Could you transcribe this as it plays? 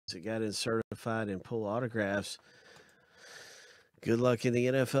that got in certified and pull autographs. Good luck in the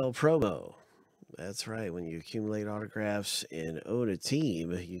NFL promo. That's right. When you accumulate autographs and own a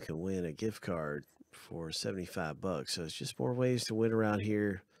team, you can win a gift card for $75. So it's just more ways to win around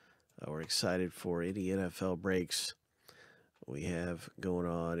here. We're excited for any NFL breaks we have going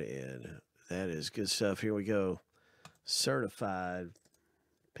on, and that is good stuff. Here we go. Certified.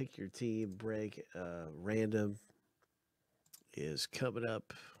 Pick your team break. Random is coming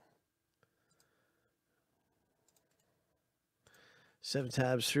up. 7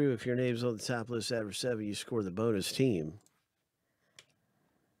 times through. If your name's on the top list after 7, you score the bonus team.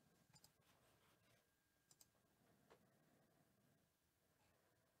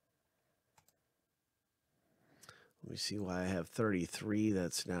 Let me see why I have 33.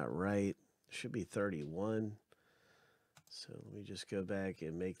 That's not right. It should be 31. So let me just go back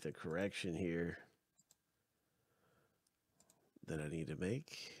and make the correction here that I need to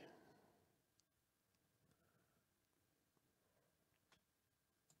make.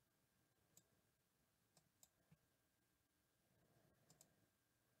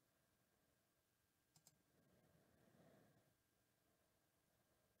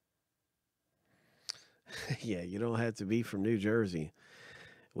 Yeah, you don't have to be from New Jersey.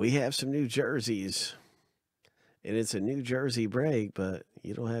 We have some New Jerseys, and it's a New Jersey break, but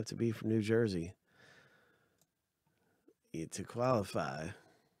you don't have to be from New Jersey to qualify.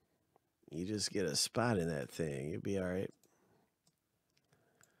 You just get a spot in that thing. You'll be all right.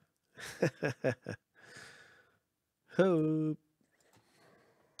 Hope.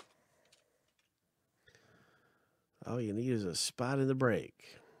 All you need is a spot in the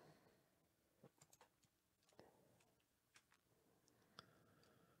break.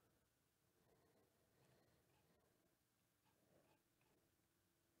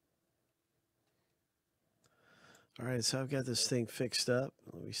 All right, so I've got this thing fixed up.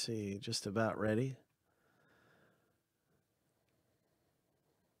 Let me see, just about ready.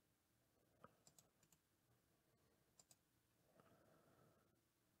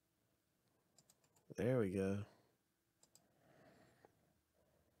 There we go.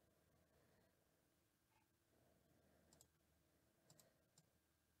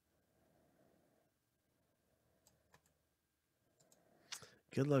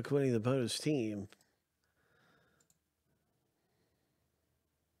 Good luck winning the bonus team.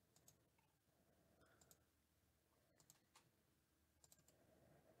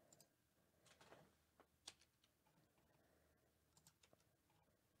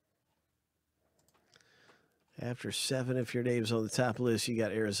 After 7, if your name's on the top list, you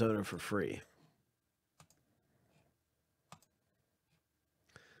got Arizona for free.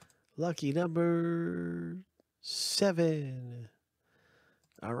 Lucky number 7.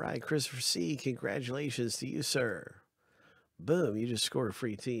 All right, Christopher C., congratulations to you, sir. Boom, you just scored a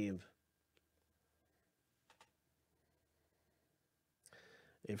free team.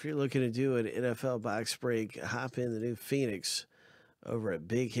 If you're looking to do an NFL box break, hop in the new Phoenix over at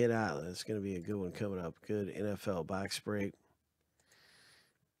Big Hit Island. It's going to be a good one coming up. Good NFL box break.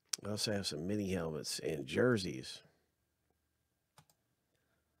 I also have some mini helmets and jerseys.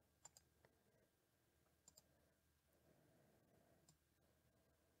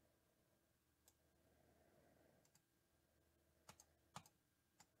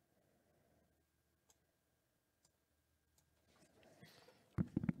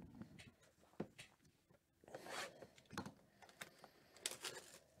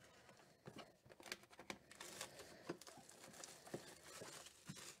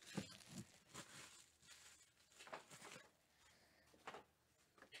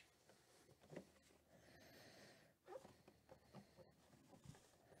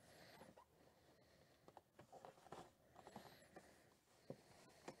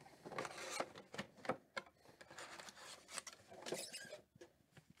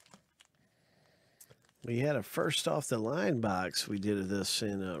 We had a first off the line box. We did this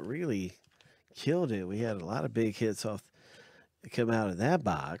and really killed it. We had a lot of big hits off come out of that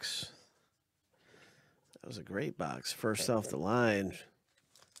box. That was a great box. First off the line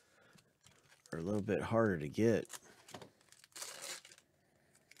are a little bit harder to get.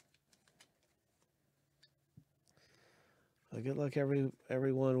 Well, good luck,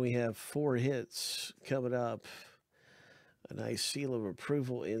 everyone. We have 4 hits coming up. A nice seal of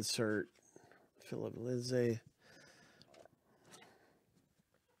approval insert. Philip Lindsay.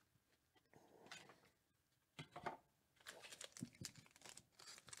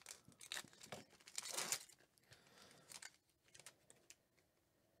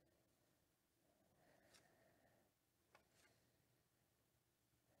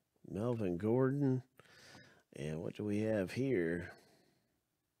 Melvin Gordon. And what do we have here?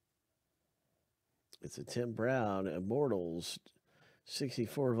 It's a Tim Brown Immortals,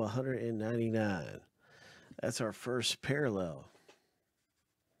 64 of 199. That's our first parallel.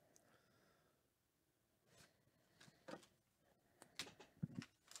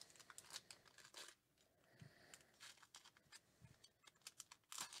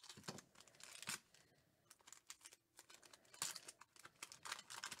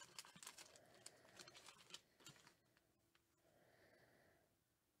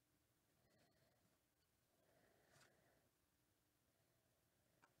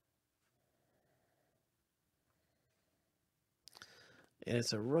 And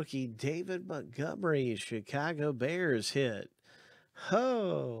it's a rookie, David Montgomery, Chicago Bears hit.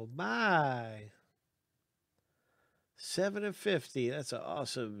 Oh, my. 7 of 50. That's an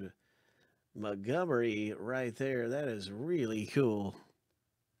awesome Montgomery right there. That is really cool.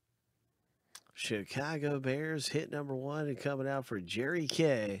 Chicago Bears hit number 1 and coming out for Jerry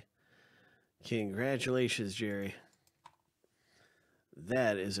K. Congratulations, Jerry.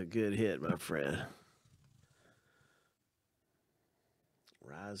 That is a good hit, my friend.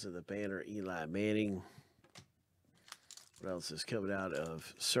 Rise of the Banner, Eli Manning. What else is coming out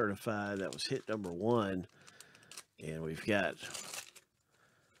of Certified? That was hit number 1. And we've got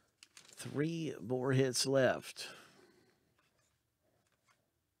 3 more hits left.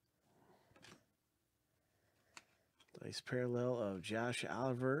 Nice parallel of Josh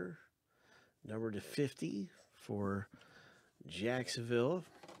Oliver, number to 50 for Jacksonville.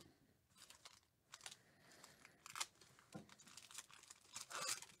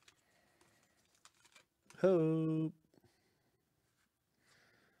 Hope.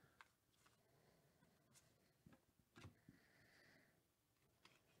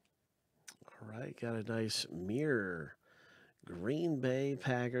 All right, got a nice mirror. Green Bay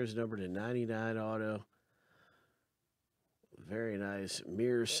Packers, number to 99 auto. Very nice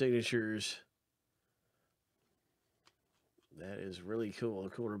mirror signatures. That is really cool.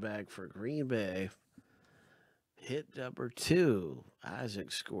 A quarterback for Green Bay. Hit number 2.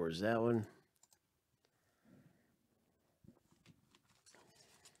 Isaac scores that one.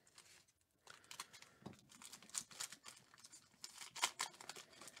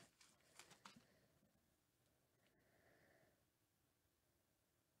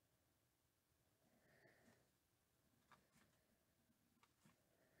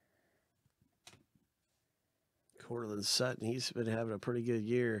 Cortland Sutton, he's been having a pretty good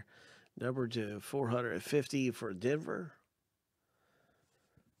year. Number to 450 for Denver.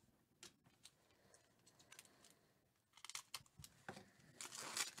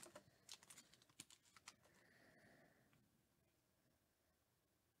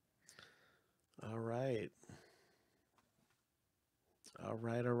 All right. All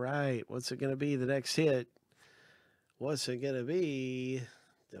right, all right. What's it going to be, the next hit? What's it going to be?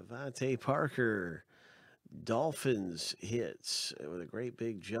 Devontae Parker. Dolphins hits with a great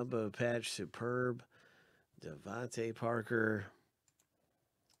big jumbo patch. Superb. Devontae Parker.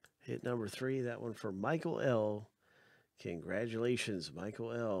 Hit number 3. That one for Michael L. Congratulations,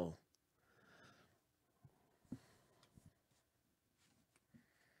 Michael L.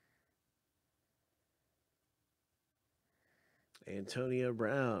 Antonio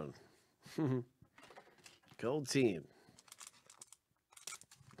Brown. Gold team.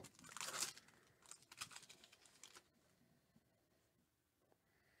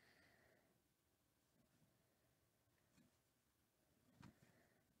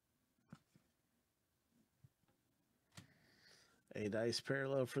 A nice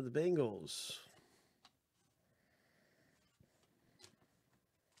parallel for the Bengals.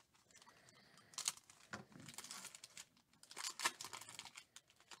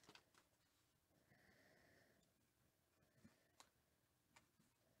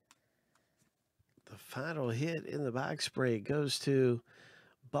 The final hit in the box break goes to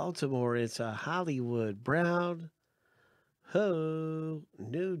Baltimore. It's a Hollywood Brown. Ho,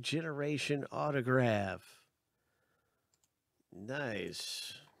 new generation autograph.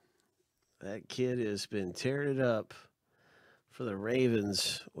 Nice. That kid has been tearing it up for the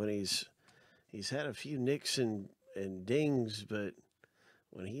Ravens when he's had a few nicks and dings, but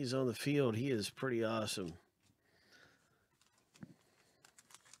when he's on the field, he is pretty awesome.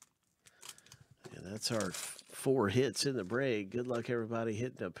 And that's our 4 hits in the break. Good luck, everybody,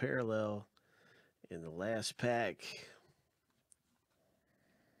 hitting a parallel in the last pack.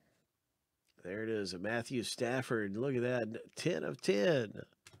 There it is, a Matthew Stafford. Look at that, 10 of 10.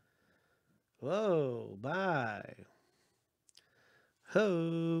 Whoa, bye.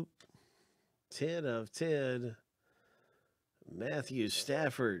 Hope. 10 of 10. Matthew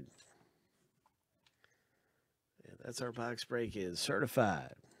Stafford. And that's our box break in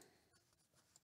certified.